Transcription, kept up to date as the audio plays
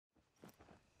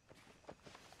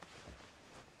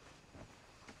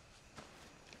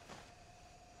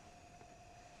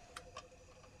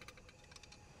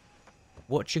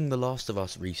Watching The Last of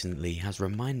Us recently has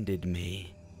reminded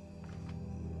me.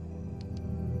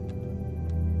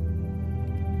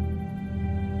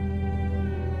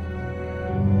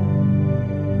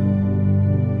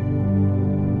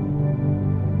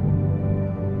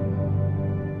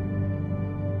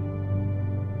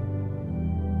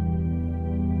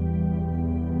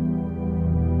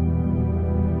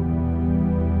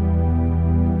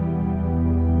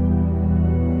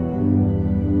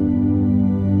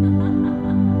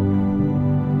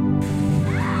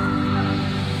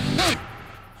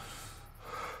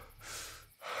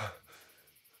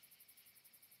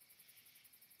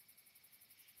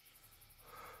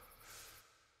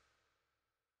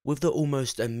 With the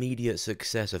almost immediate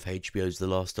success of HBO's The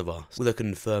Last of Us, with a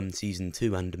confirmed season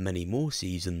 2 and many more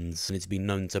seasons, and it's been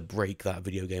known to break that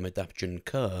video game adaptation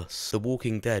curse, The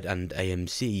Walking Dead and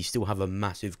AMC still have a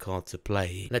massive card to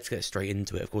play. Let's get straight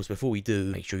into it. Of course, before we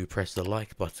do, make sure you press the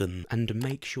like button, and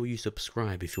make sure you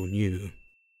subscribe if you're new.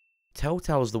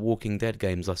 Telltale's The Walking Dead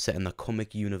games are set in the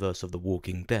comic universe of The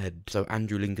Walking Dead, so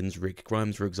Andrew Lincoln's Rick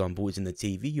Grimes, for example, is in the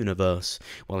TV universe,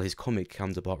 while his comic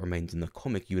counterpart remains in the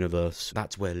comic universe.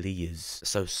 That's where Lee is.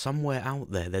 So somewhere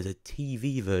out there, there's a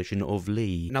TV version of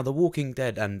Lee. Now, The Walking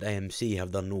Dead and AMC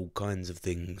have done all kinds of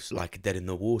things, like Dead in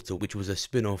the Water, which was a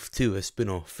spin-off to a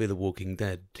spin-off for The Walking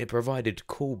Dead. It provided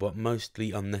cool but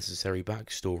mostly unnecessary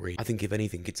backstory. I think if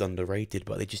anything, it's underrated,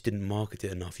 but they just didn't market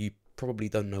it enough. You probably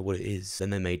don't know what it is. Then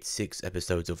they made 6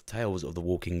 episodes of Tales of the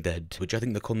Walking Dead, which I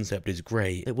think the concept is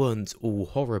great. They weren't all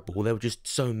horrible, they were just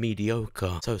so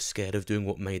mediocre, so scared of doing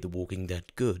what made The Walking Dead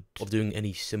good, of doing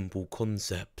any simple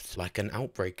concept, like an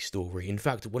Outbreak story. In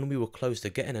fact, when we were close to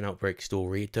getting an Outbreak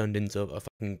story, it turned into a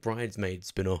fucking Bridesmaid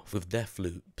spin-off with death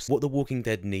loops. What The Walking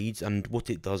Dead needs, and what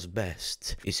it does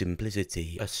best, is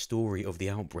simplicity, a story of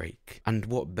the outbreak. And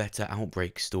what better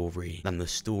Outbreak story than the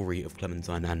story of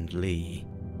Clementine and Lee?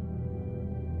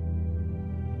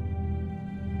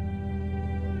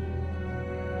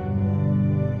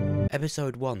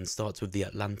 Episode 1 starts with the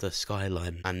Atlanta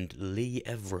skyline and Lee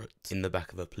Everett in the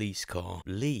back of a police car.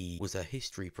 Lee was a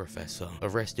history professor,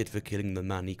 arrested for killing the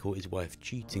man he caught his wife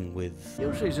cheating with.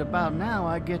 Usually it's about now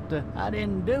I get the, I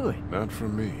didn't do it. Not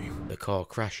from me. The car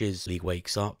crashes, Lee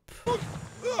wakes up.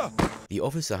 The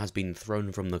officer has been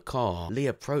thrown from the car. Lee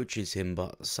approaches him,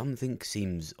 but something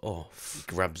seems off.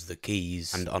 He grabs the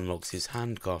keys and unlocks his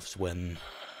handcuffs when...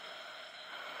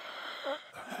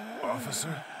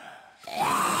 Officer?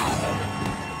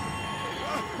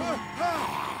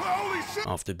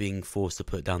 After being forced to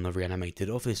put down the reanimated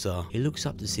officer, he looks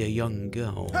up to see a young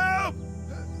girl. Help!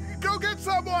 Go get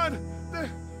someone!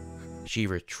 She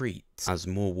retreats. As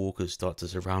more walkers start to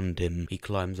surround him, he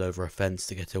climbs over a fence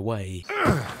to get away.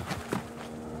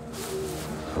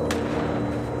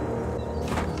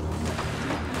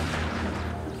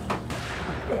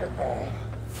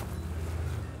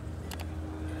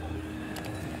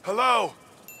 Hello?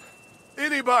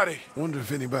 Anybody? Wonder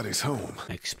if anybody's home.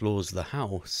 Explores the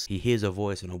house. He hears a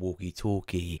voice on a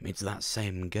walkie-talkie. It's that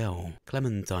same girl,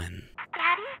 Clementine.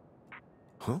 Daddy?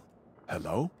 Huh?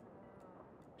 Hello?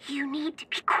 You need to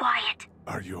be quiet.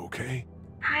 Are you okay?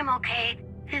 I'm okay.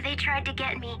 They tried to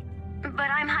get me, but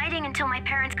I'm hiding until my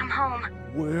parents come home.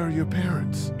 Where are your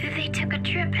parents? They took a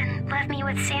trip and left me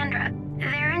with Sandra.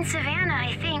 They're in Savannah,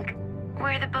 I think,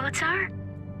 where the boats are.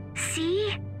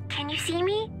 See? Can you see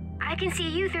me? I can see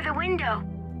you through the window.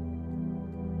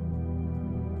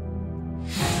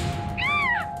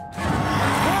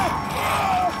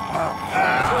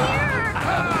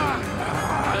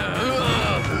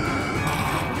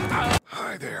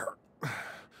 Hi there.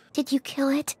 Did you kill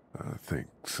it? I think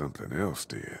something else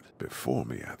did. Before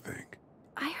me, I think.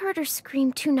 I heard her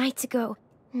scream 2 nights ago.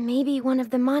 Maybe one of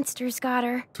the monsters got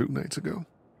her. 2 nights ago?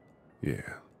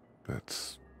 Yeah,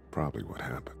 that's probably what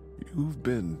happened. You've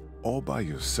been all by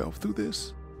yourself through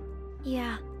this?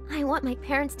 Yeah, I want my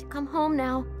parents to come home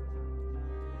now.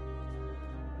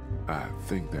 I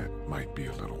think that might be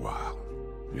a little while,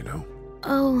 you know?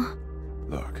 Oh.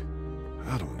 Look,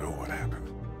 I don't know what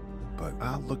happened, but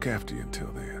I'll look after you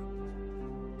until then.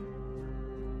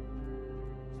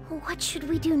 What should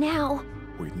we do now?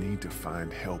 We need to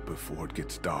find help before it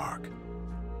gets dark.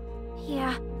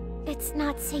 Yeah, it's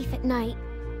not safe at night.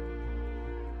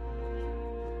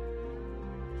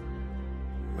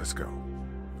 Let's go.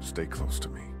 Stay close to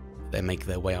me. They make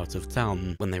their way out of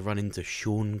town when they run into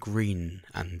Sean Green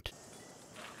and...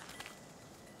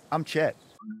 I'm Chet.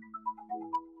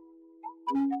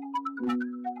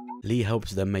 Lee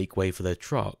helps them make way for their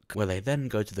truck, where they then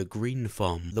go to the Green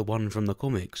farm, the one from the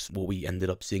comics, what we ended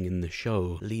up seeing in the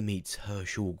show. Lee meets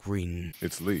Herschel Green.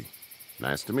 It's Lee.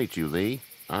 Nice to meet you, Lee.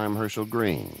 I'm Herschel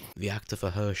Green. The actor for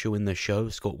Herschel in the show,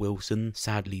 Scott Wilson,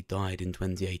 sadly died in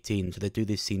 2018, so they'd do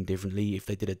this scene differently. If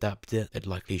they did adapt it, they'd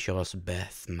likely show us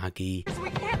Beth, Maggie, We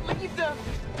can't leave them!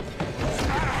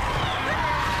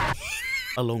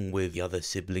 along with the other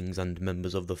siblings and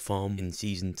members of the farm in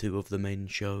season 2 of the main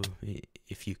show,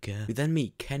 if you care. We then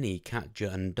meet Kenny,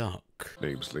 Katja, and Duck.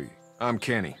 Name's Lee. I'm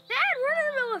Kenny. Dad, we're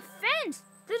in the middle of a fence.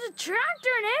 There's a tractor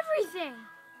and everything.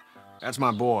 That's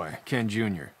my boy, Ken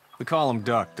Jr. We call him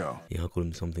Duck, though. Yeah, I'll call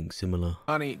him something similar.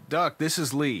 Honey, Duck, this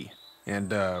is Lee.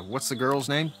 And, what's the girl's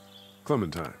name?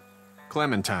 Clementine.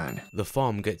 Clementine. The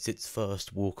farm gets its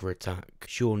first walker attack.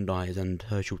 Sean dies and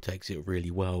Herschel takes it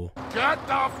really well.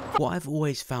 What I've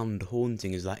always found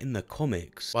haunting is that in the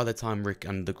comics, by the time Rick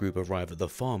and the group arrive at the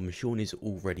farm, Sean is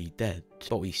already dead.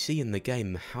 But we see in the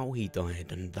game how he died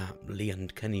and that Lee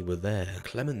and Kenny were there.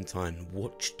 Clementine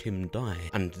watched him die,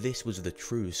 and this was the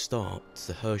true start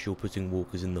to Herschel putting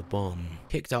walkers in the barn.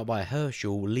 Kicked out by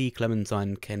Herschel, Lee,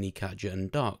 Clementine, Kenny, Katja,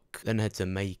 and Duck then head to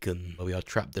Macon, where we are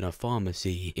trapped in a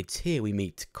pharmacy. It's here we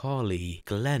meet Carly,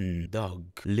 Glenn, Doug,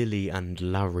 Lily, and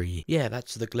Larry. Yeah,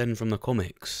 that's the Glenn from the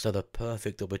comics, so the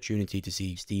perfect opportunity to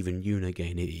see Stephen Yeun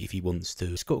again if he wants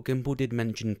to. Scott Gimple did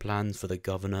mention plans for the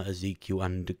governor, Ezekiel,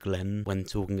 and Glenn when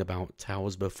talking about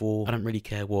Towers before. I don't really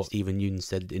care what Stephen Yeun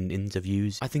said in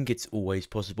interviews. I think it's always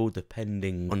possible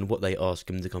depending on what they ask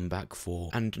him to come back for.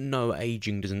 And no,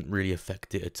 aging doesn't really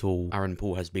affect it at all. Aaron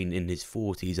Paul has been in his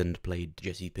 40s and played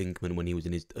Jesse Pinkman when he was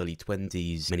in his early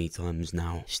 20s many times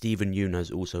now. Stephen Yeun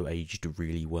has also aged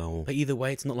really well. But either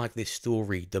way, it's not like this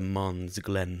story demands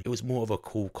Glenn. It was more of a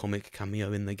cool comic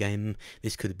cameo in the game.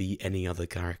 This could be any other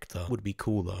character. Would be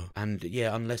cool though. And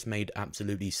yeah, unless made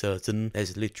absolutely certain,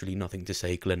 there's literally nothing to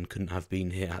say Glenn couldn't have been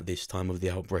here at this time of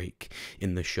the outbreak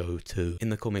in the show too. In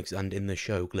the comics and in the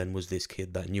show, Glenn was this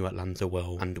kid that knew Atlanta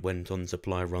well and went on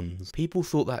supply runs. People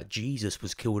thought that Jesus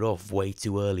was killed off way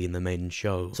too early in the main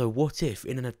show. So what if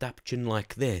in an adaptation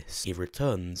like this, he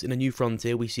returns? In A New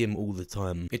Frontier, we see him all the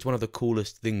time. It's one of the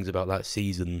coolest things about that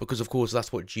season, because of course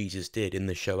that's what Jesus did in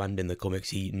the show and in the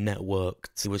comics. He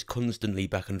networked. He was constantly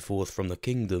back and forth from the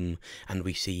kingdom, and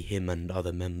we see him and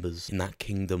other members in that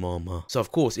kingdom armor. So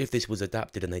of course, if this was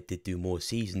adapted and they did do more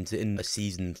seasons, in a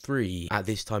season 3, at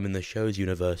this time in the show's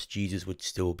universe, Jesus would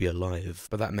still be alive.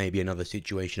 But that may be another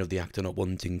situation of the actor not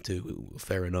wanting to.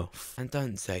 Fair enough. And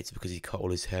don't say it's because he cut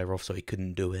all his hair off so he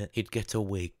couldn't do it. He'd get a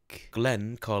wig.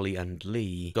 Glenn, Carly, and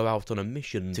Lee go out on a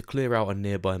mission to clear out a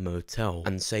nearby motel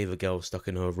and save a girl stuck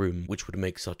in her room, which would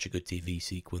make such a good TV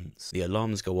sequence. The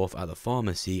alarms go off at the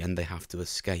pharmacy and they have to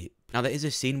escape. Now there is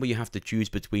a scene where you have to choose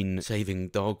between saving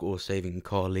Doug or saving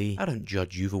Carly. I don't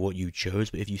judge you for what you chose,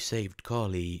 but if you saved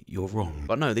Carly, you're wrong.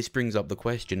 But no, this brings up the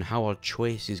question, how are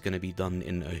choices going to be done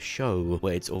in a show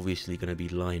where it's obviously going to be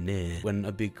linear, when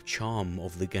a big charm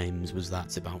of the games was that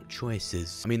it's about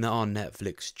choices? I mean, there are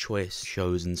Netflix choice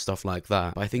shows and stuff like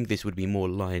that, but I think this would be more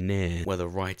linear, where the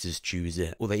writers choose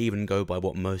it, or they even go by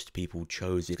what most people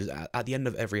chose, because at the end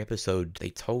of every episode, they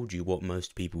told you what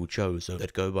most people chose, so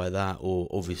they'd go by that, or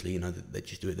obviously, they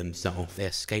just do it themselves. They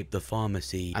escape the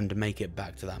pharmacy and make it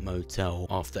back to that motel.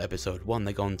 After episode 1,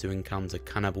 they go on to encounter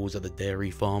cannibals at the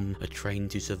dairy farm, a train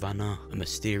to Savannah, a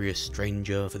mysterious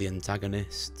stranger for the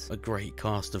antagonist, a great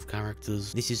cast of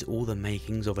characters. This is all the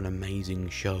makings of an amazing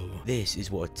show. This is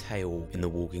what a tale in The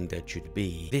Walking Dead should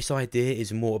be. This idea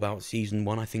is more about season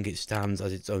 1. I think it stands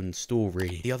as its own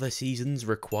story. The other seasons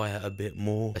require a bit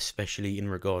more, especially in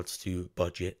regards to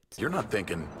budget. You're not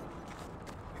thinking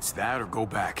it's that or go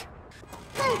back.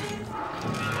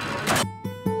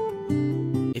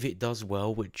 If it does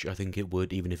well, which I think it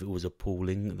would, even if it was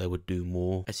appalling, they would do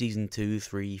more. A season 2,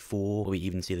 3, 4, where we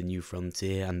even see the New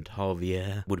Frontier and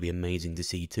Javier would be amazing to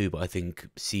see too, but I think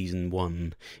season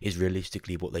 1 is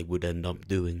realistically what they would end up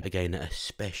doing. Again,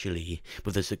 especially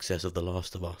with the success of The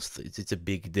Last of Us. It's a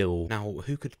big deal. Now,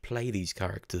 who could play these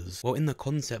characters? Well, in the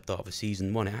concept art for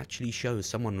season 1, it actually shows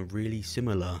someone really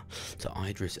similar to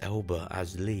Idris Elba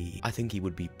as Lee. I think he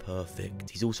would be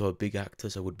perfect. He's also a big actor,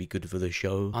 so would be good for the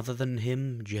show. Other than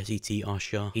him, Jesse T.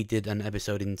 Usher. He did an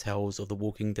episode in Tales of The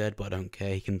Walking Dead, but I don't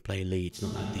care, he can play Lee, it's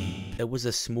not that deep. There was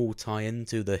a small tie-in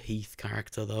to the Heath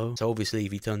character though, so obviously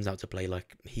if he turns out to play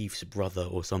like Heath's brother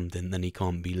or something, then he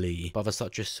can't be Lee. But for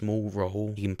such a small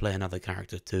role, he can play another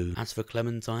character too. As for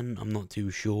Clementine, I'm not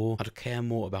too sure. I'd care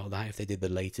more about that if they did the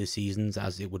later seasons,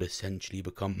 as it would essentially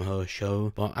become her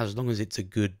show, but as long as it's a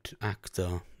good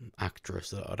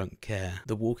actress, I don't care.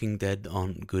 The Walking Dead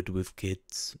aren't good with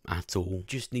kids at all.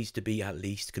 Just needs to be at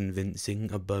least least convincing,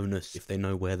 a bonus if they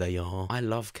know where they are. I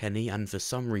love Kenny, and for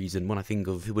some reason, when I think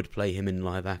of who would play him in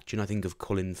live action, I think of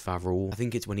Colin Farrell. I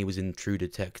think it's when he was in True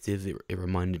Detective, it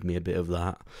reminded me a bit of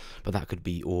that, but that could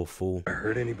be awful.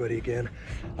 Hurt anybody again,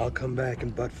 I'll come back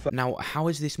and butt fuck. Now, how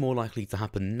is this more likely to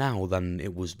happen now than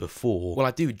it was before? Well,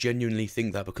 I do genuinely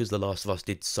think that because The Last of Us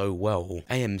did so well,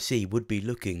 AMC would be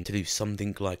looking to do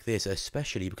something like this,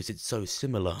 especially because it's so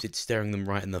similar. It's staring them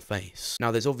right in the face.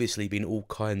 Now, there's obviously been all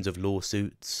kinds of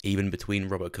lawsuits, even between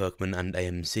Robert Kirkman and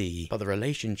AMC, but the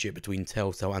relationship between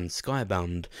Telltale and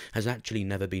Skybound has actually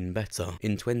never been better.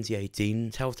 In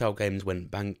 2018, Telltale Games went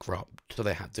bankrupt, so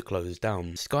they had to close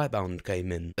down. Skybound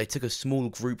came in. They took a small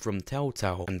group from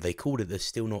Telltale, and they called it the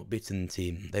Still Not Bitten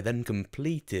team. They then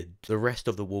completed the rest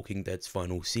of The Walking Dead's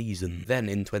final season. Then,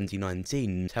 in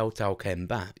 2019, Telltale came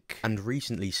back, and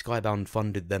recently Skybound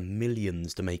funded them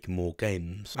millions to make more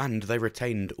games, and they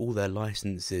retained all their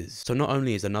licenses. So not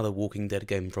only is another Walking Dead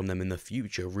game from them in the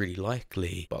future really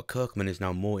likely, but Kirkman is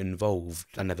now more involved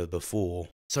than ever before.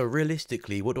 So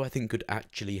realistically, what do I think could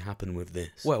actually happen with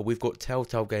this? Well, we've got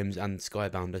Telltale Games and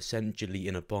Skybound essentially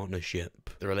in a partnership.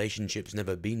 The relationship's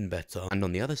never been better. And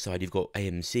on the other side, you've got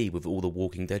AMC with all the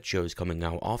Walking Dead shows coming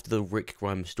out. After the Rick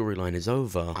Grimes storyline is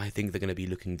over, I think they're going to be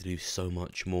looking to do so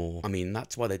much more. I mean,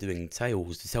 that's why they're doing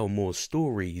Tales, to tell more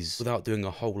stories without doing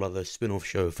a whole other spin-off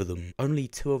show for them. Only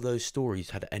 2 of those stories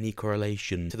had any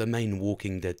correlation to the main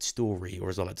Walking Dead story, or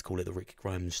as I like to call it, the Rick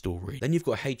Grimes story. Then you've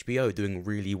got HBO doing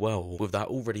really well with that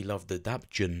already loved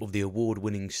ADAPTION of the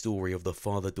award-winning story of the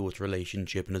father-daughter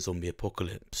relationship in a zombie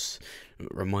apocalypse.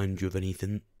 Remind you of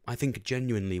anything? I think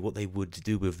genuinely what they would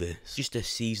do with this, just a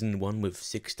season 1 with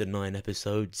 6 to 9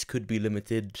 episodes, could be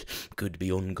limited, could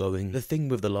be ongoing. The thing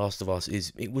with The Last of Us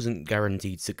is it wasn't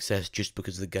guaranteed success just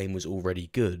because the game was already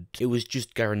good. It was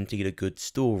just guaranteed a good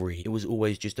story. It was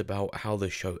always just about how the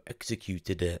show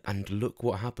executed it. And look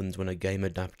what happens when a game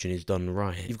adaptation is done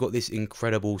right. You've got this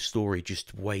incredible story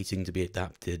just waiting to be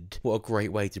adapted. What a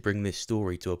great way to bring this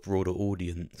story to a broader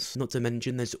audience. Not to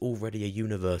mention there's already a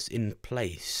universe in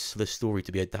place for the story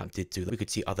to be adapted to. We could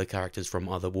see other characters from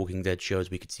other Walking Dead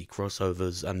shows, we could see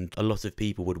crossovers, and a lot of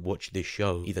people would watch this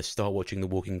show, either start watching The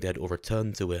Walking Dead or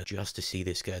return to it just to see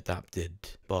this get adapted.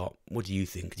 But what do you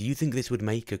think? Do you think this would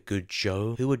make a good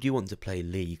show? Who would you want to play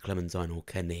Lee, Clementine, or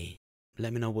Kenny?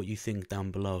 Let me know what you think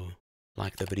down below.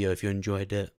 Like the video if you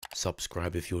enjoyed it,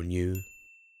 subscribe if you're new.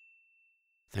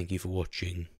 Thank you for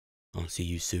watching. I'll see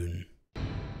you soon.